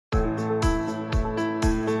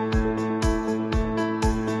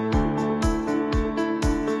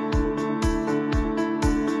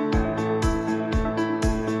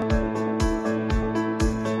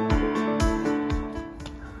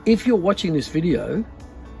if you're watching this video,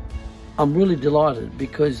 I'm really delighted,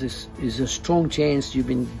 because this is a strong chance you've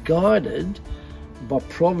been guided by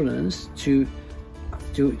Providence to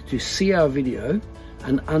see our video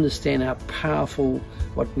and understand how powerful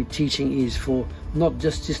what we're teaching is for not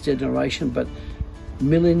just this generation, but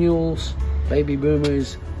millennials, baby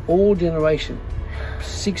boomers, all generation,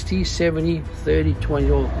 60, 70, 30, 20,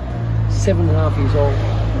 or 7.5 years old.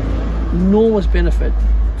 Enormous benefit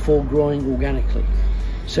for growing organically.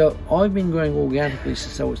 So I've been growing organically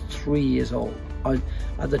since I was 3 years old.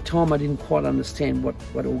 At the time I didn't quite understand what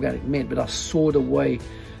organic meant, but I saw the way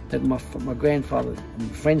that my grandfather on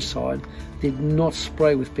the French side did not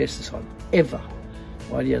spray with pesticide, ever.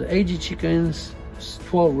 Right? He had 80 chickens,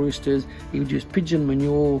 12 roosters, he would use pigeon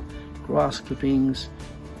manure, grass clippings,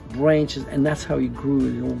 branches, and that's how he grew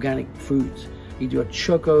his organic foods. He do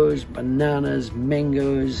chocos, bananas,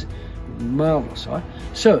 mangoes, marvelous, right?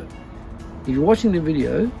 So, if you're watching the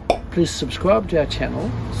video, please subscribe to our channel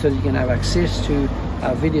so that you can have access to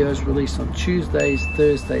our videos released on Tuesdays,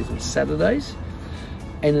 Thursdays, and Saturdays.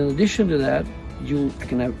 And in addition to that,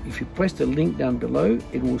 if you press the link down below,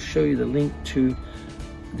 it will show you the link to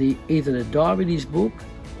either the diabetes book,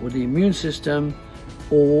 or the immune system,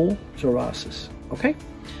 or psoriasis. Okay?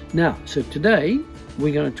 Now, so today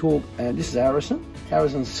we're going to talk. This is Harrison.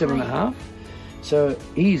 Harrison's 7.5. So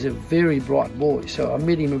he's a very bright boy. So I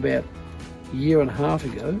met him about a year and a half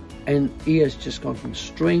ago, and he has just gone from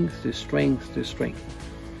strength to strength to strength.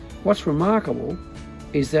 What's remarkable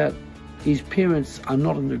is that his parents are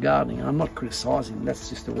not into gardening. I'm not criticizing, that's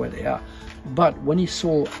just the way they are. But when he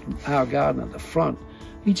saw our garden at the front,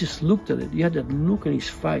 he just looked at it. He had that look in his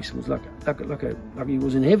face. It was like he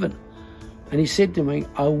was in heaven. And he said to me,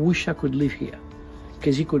 I wish I could live here.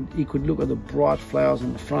 Because he could look at the bright flowers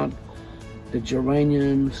in the front, the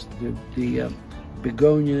geraniums, the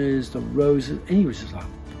begonias, the roses, and he was just like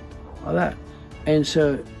that. And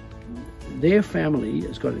so their family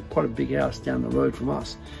has got quite a big house down the road from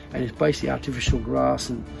us, and it's basically artificial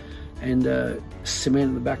grass and cement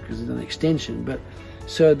in the back because it's an extension. But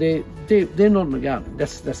so they're not in the garden.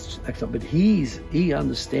 That's but he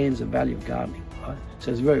understands the value of gardening, right?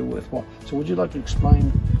 So it's very worthwhile. So would you like to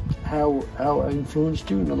explain how I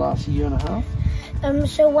influenced you in the last year and a half?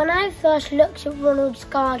 So when I first looked at Ronald's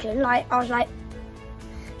garden, I was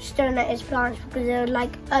staring at his plants because they were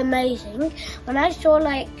amazing. When I saw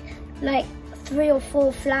like 3 or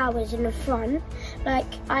 4 flowers in the front,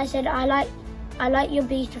 I said, I like your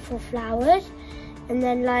beautiful flowers. And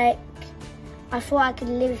then I thought I could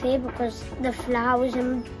live here because the flowers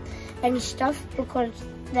and stuff, because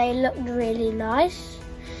they looked really nice.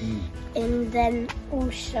 And then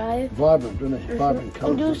also vibrant, don't it? Vibrant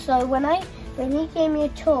colours. And also when he gave me a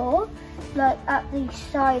tour, at the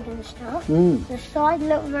side and stuff, the side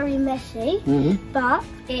looked very messy, but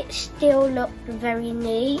it still looked very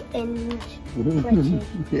neat and pretty.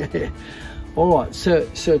 Yeah. All right. So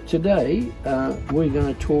today we're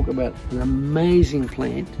going to talk about an amazing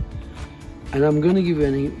plant, and I'm going to give you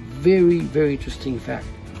a very, very interesting fact.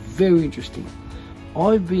 Very interesting.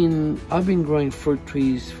 I've been growing fruit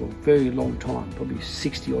trees for a very long time, probably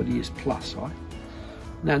 60 odd years plus, right?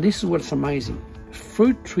 Now this is what's amazing.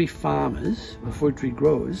 Fruit tree farmers or fruit tree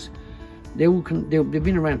growers, they've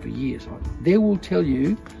been around for years, right? They will tell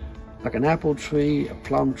you, like an apple tree, a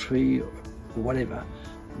plum tree, or whatever,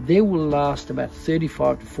 they will last about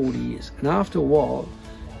 35 to 40 years. And after a while,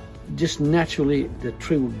 just naturally the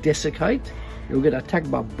tree will desiccate. It will get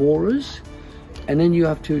attacked by borers, and then you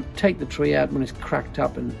have to take the tree out when it's cracked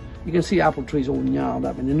up, and you can see apple trees all gnarled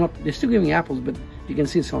up, and they're still giving apples, but you can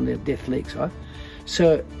see it's on their death legs, right?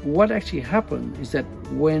 So what actually happened is that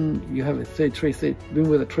when you have been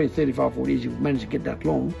with a tree 35, 40 years, you've managed to get that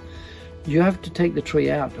long, you have to take the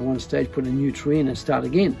tree out at one stage, put a new tree in and start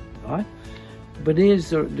again, right? But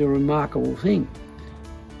here's the remarkable thing.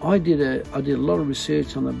 I did a lot of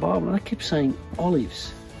research on the Bible, and I kept saying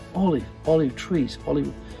olive trees,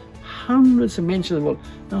 hundreds of mentions of olive.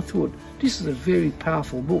 And I thought, this is a very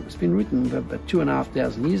powerful book. It's been written about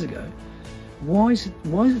 2,500 years ago. Why is it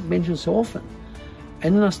mentioned so often?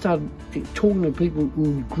 And then I started talking to people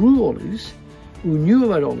who grew olives, who knew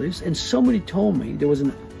about olives, and somebody told me there was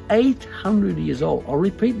an 800 years old, I'll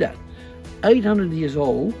repeat that, 800 years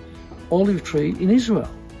old olive tree in Israel.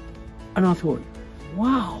 And I thought,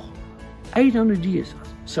 wow, 800 years.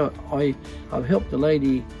 So I've helped a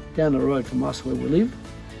lady down the road from us where we live,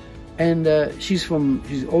 and she's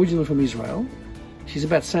originally from Israel. She's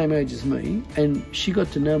about the same age as me, and she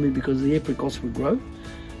got to know me because the apricots would grow.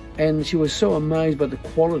 And she was so amazed by the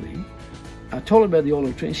quality. I told her about the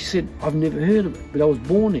olive tree, and she said, I've never heard of it, but I was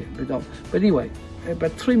born here. But anyway,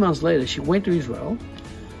 about 3 months later, she went to Israel,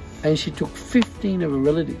 And she took 15 of her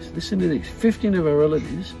relatives. Listen to this, 15 of her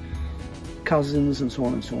relatives, cousins and so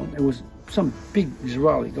on and so on. It was some big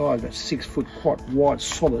Israeli guy, about 6 foot, quite wide,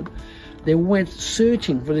 solid. They went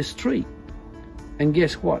searching for this tree. And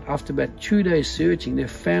guess what? After about 2 days searching, they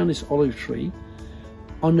found this olive tree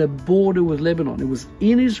on the border with Lebanon. It was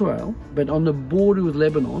in Israel, but on the border with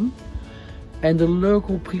Lebanon. And the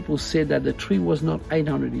local people said that the tree was not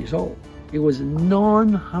 800 years old. It was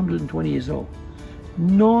 920 years old.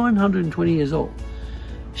 920 years old.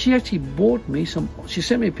 She actually bought me some, she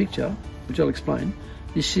sent me a picture, which I'll explain.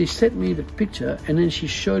 She sent me the picture and then she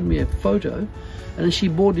showed me a photo and then she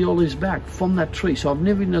bought the olives back from that tree. So I've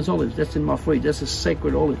never eaten those olives. That's in my fridge. That's a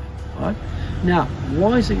sacred olive, right? Now,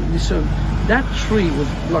 why is it so? That tree was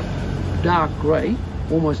like dark grey,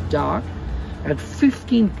 almost dark. At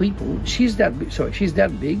 15 people, she's that big, sorry, she's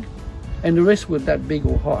that big, and the rest were that big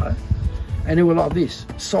or higher. And they were like this,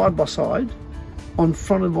 side by side, on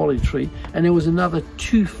front of the olive tree, and there was another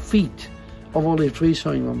 2 feet of olive trees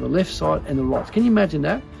showing on the left side and the right. Can you imagine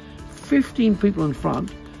that? 15 people in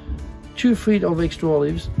front, 2 feet of extra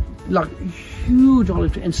olives, like huge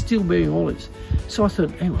olive tree, and still bearing olives. So I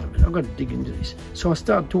thought, hang on a minute, I've got to dig into this. So I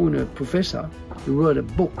started talking to a professor who wrote a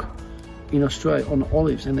book in Australia on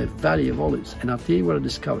olives and the value of olives. And I'll tell you what I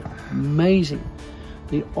discovered. Amazing.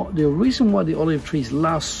 The reason why the olive trees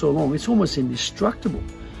last so long, it's almost indestructible.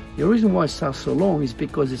 The reason why it lasts so long is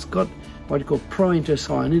because it's got what you call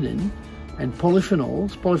proanthocyanidin and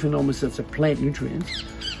polyphenols. Polyphenol means that's a plant nutrient.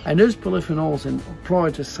 And those polyphenols and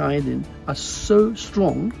proanthocyanidin are so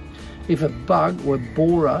strong, if a bug or a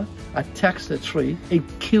borer attacks the tree, it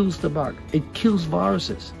kills the bug. It kills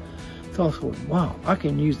viruses. So I thought, wow, I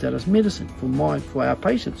can use that as medicine for our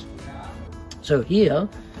patients. So here,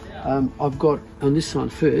 I've got, on this one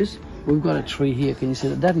first, we've got a tree here. Can you see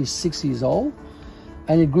that? That is 6 years old.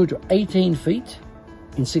 And it grew to 18 feet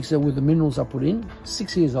in 6 years with the minerals I put in,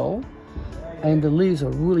 6 years old. And the leaves are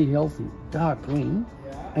really healthy, dark green.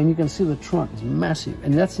 And you can see the trunk is massive.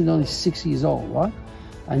 And that's only 6 years old, right?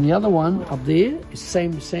 And the other one up there is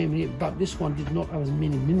same here, but this one did not have as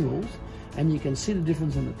many minerals. And you can see the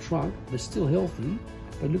difference in the trunk. They're still healthy,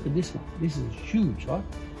 but look at this one. This is huge, right?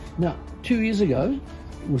 Now, 2 years ago,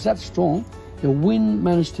 it was that strong. The wind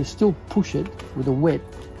managed to still push it with the wet,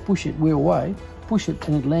 push it way away, push it,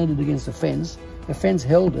 and it landed against the fence. The fence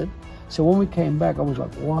held it. So when we came back, I was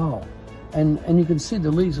like, wow. And you can see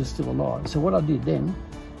the leaves are still alive. So what I did then,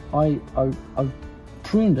 I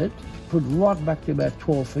pruned it, put right back to about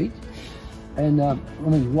 12 feet. And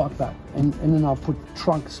right back, and then I put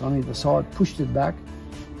trunks on either side, pushed it back,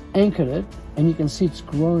 anchored it, and you can see it's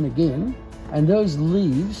grown again. And those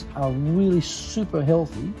leaves are really super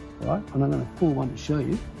healthy, right? And I'm going to pull one to show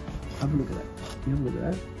you. Have a look at that. You have a look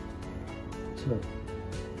at that. So,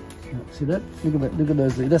 see that? Look at that. Look at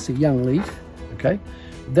those leaves. That's a young leaf. Okay,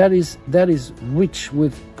 that is rich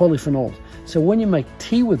with polyphenols. So when you make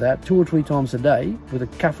tea with that 2 or 3 times a day with a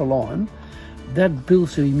kaffir lime, that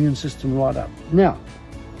builds the immune system right up. Now,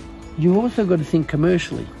 you've also got to think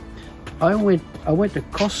commercially. I went to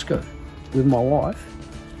Costco with my wife,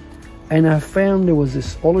 and I found there was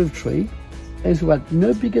this olive tree. And it's about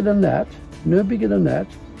no bigger than that, and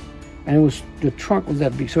it was, the trunk was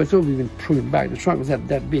that big. So it's already been pruned back. The trunk was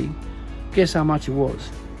that big. Guess how much it was?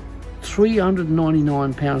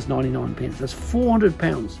 £399.99. That's 400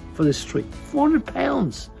 pounds for this tree. 400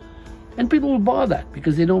 pounds. And people will buy that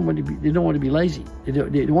because they don't want to be lazy. They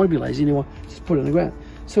don't want to be lazy. They want to just put it on the ground.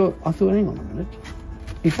 So I thought, hang on a minute.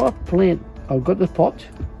 If I plant, I've got the pot.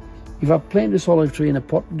 If I plant this olive tree in a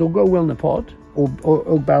pot, they'll go well in a pot or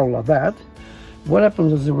oak barrel like that. What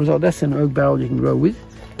happens as a result? That's an oak barrel you can grow with.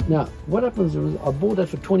 Now, what happens is I bought that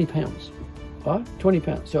for 20 pounds. Right? 20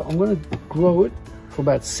 pounds. So I'm going to grow it for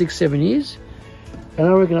about 6-7 years, and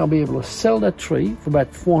I reckon I'll be able to sell that tree for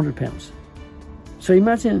about 400 pounds. So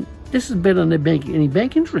imagine. This is better than any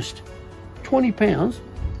bank interest. 20 pounds,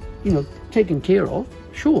 you know, taken care of,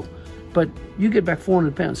 sure. But you get back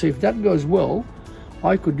 400 pounds. So if that goes well,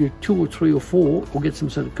 I could do 2 or 3 or 4 or get some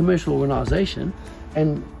sort of commercial organisation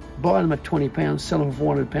and buy them at 20 pounds, sell them for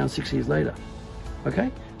 400 pounds 6 years later. Okay?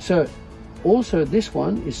 So also this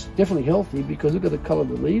one is definitely healthy because look at the colour of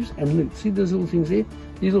the leaves. And look, see those little things there?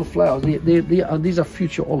 These little flowers, these are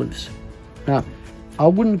future olives. Now, I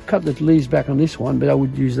wouldn't cut the leaves back on this one, but I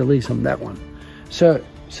would use the leaves on that one. So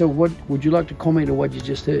what would you like to comment on what you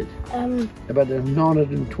just heard about the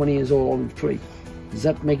 920 years old olive tree? Does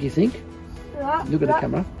that make you think? Look at the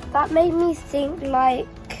camera. That made me think like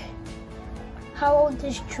how old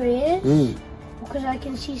this tree is, because I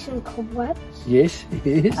can see some cobwebs. Yes,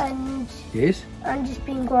 yes. And yes. And it's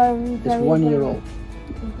been grown very, it's 1 year old.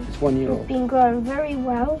 It's 1 year It's old. been growing very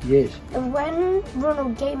well. Yes. And when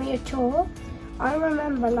Ronald gave me a tour, I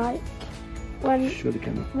remember like Should have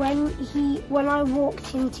come up. when I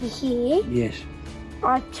walked into here, Yes.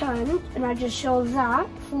 I turned and I just saw that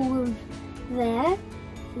forward there,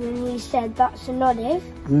 and then he said that's an olive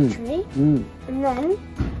tree, and then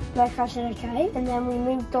like I said okay, and then we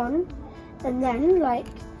moved on, and then like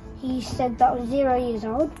he said that was 0 years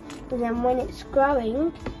old, and then when it's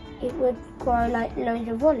growing, it would grow like loads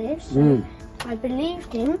of olives. So I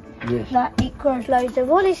believed him that it grows loads of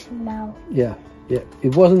olives now. Yeah. Yeah.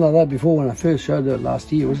 It wasn't like that before when I first showed it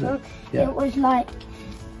last year, was it? Yeah. It was like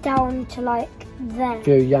down to like there.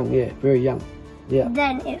 Very young. Yeah. Very young. Yeah.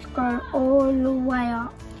 Then it's grown all the way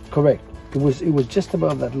up. Correct. It was just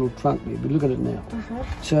above that little trunk there, but look at it now.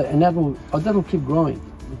 So, and that'll keep growing.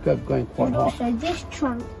 It'll keep going quite And high. also this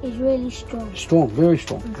trunk is really strong. Strong, very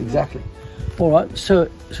strong. Exactly. All right. So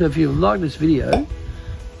if you like this video,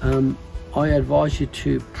 I advise you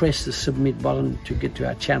to press the submit button to get to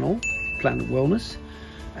our channel, Planet Wellness,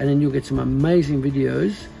 and then you'll get some amazing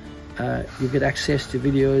videos. You'll get access to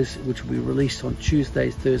videos which will be released on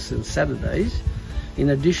Tuesdays, Thursdays, and Saturdays.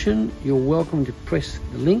 In addition, you're welcome to press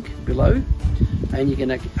the link below, and you can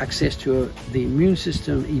access to the immune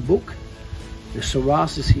system ebook, the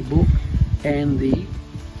psoriasis ebook, and the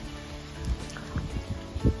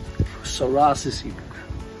psoriasis ebook.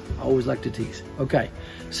 I always like to tease. Okay,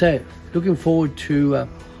 so looking forward to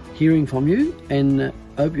hearing from you, and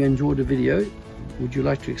hope you enjoyed the video. Would you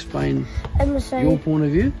like to explain your point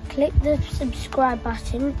of view? Click the subscribe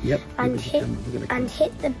button. Yep. And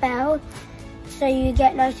hit the bell so you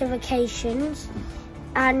get notifications,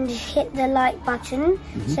 and hit the like button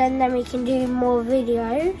so then we can do more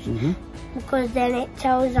videos, because then it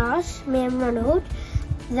tells us, me and Ronald,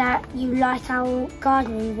 that you like our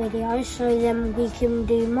gardening videos, so then we can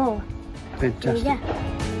do more. Fantastic. So,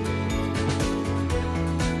 yeah.